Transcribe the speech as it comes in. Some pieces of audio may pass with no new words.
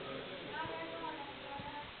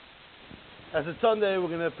As it's Sunday, we're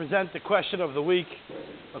going to present the question of the week,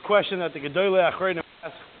 a question that the Gedolei Achronim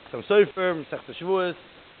asked, some Sofer, Masechta Shavuos,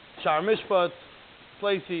 Shar Mishpat,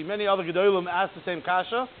 Placy, many other Gedolim asked the same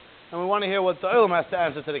kasha, and we want to hear what the Olam has to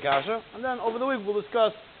answer to the kasha, and then over the week we'll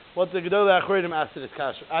discuss what the Gedolei Achronim asked to this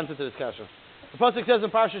kasha, answer to this kasha. The pasuk says in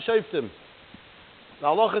Parsha Shoftim, the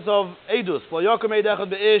halachas of Edus, Lo Yokem Eid Echad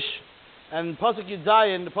Be'ish, and pasuk Yud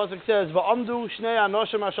Zayin, the pasuk says, Va'amdu Shnei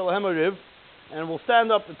Anoshim Asher Lahem Oriv, and we'll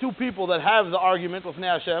stand up the two people that have the argument, L'fnei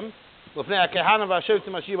Hashem, L'fnei HaKehana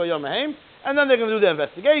v'Hashoftim Hashiva Yom Haim, and then they're going to do their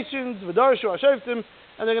investigations, V'darshu Hashoftim,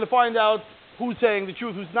 and they're going to find out who's saying the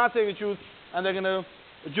truth, who's not saying the truth, and they're going to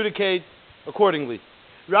adjudicate accordingly.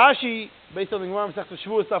 Rashi, based on the Gemara Masechta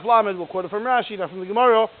Shavuos Daf Lamed, we'll quote it from Rashi, not from the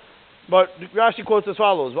Gemara, but Rashi quotes as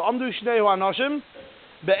follows: V'amdu Shnei Anoshim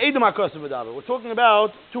be'edum HaKosav B'davar. We're talking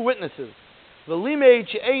about two witnesses. V'limei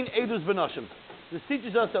she'ein edus b'noshim. This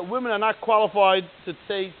teaches us that women are not qualified to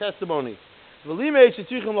say testimony. And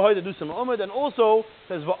also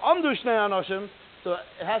says so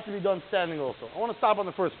it has to be done standing also. I want to stop on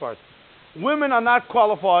the first part. Women are not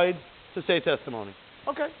qualified to say testimony.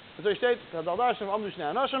 Okay.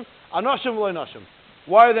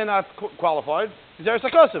 Why are they not qualified? Because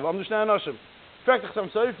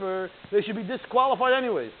they should be disqualified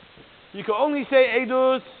anyways. You can only say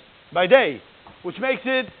edus by day, which makes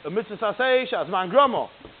it a mitzvah saseh shazman gramo.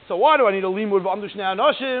 So why do I need a limud v'amdu shnei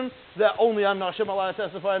anoshim that only anoshim are allowed to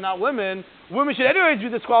testify and not women? Women should anyways be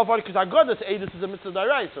disqualified because our God this edus is a mitzvah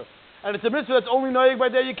d'oraisa, and it's a mitzvah that's only noyeg by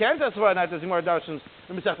day. You can't testify at night as Gemara darshans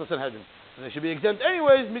in Masechta Sanhedrin, and they should be exempt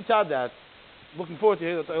anyways. Mitzad that. Looking forward to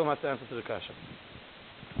hear that the Olam has to answer to the kasha.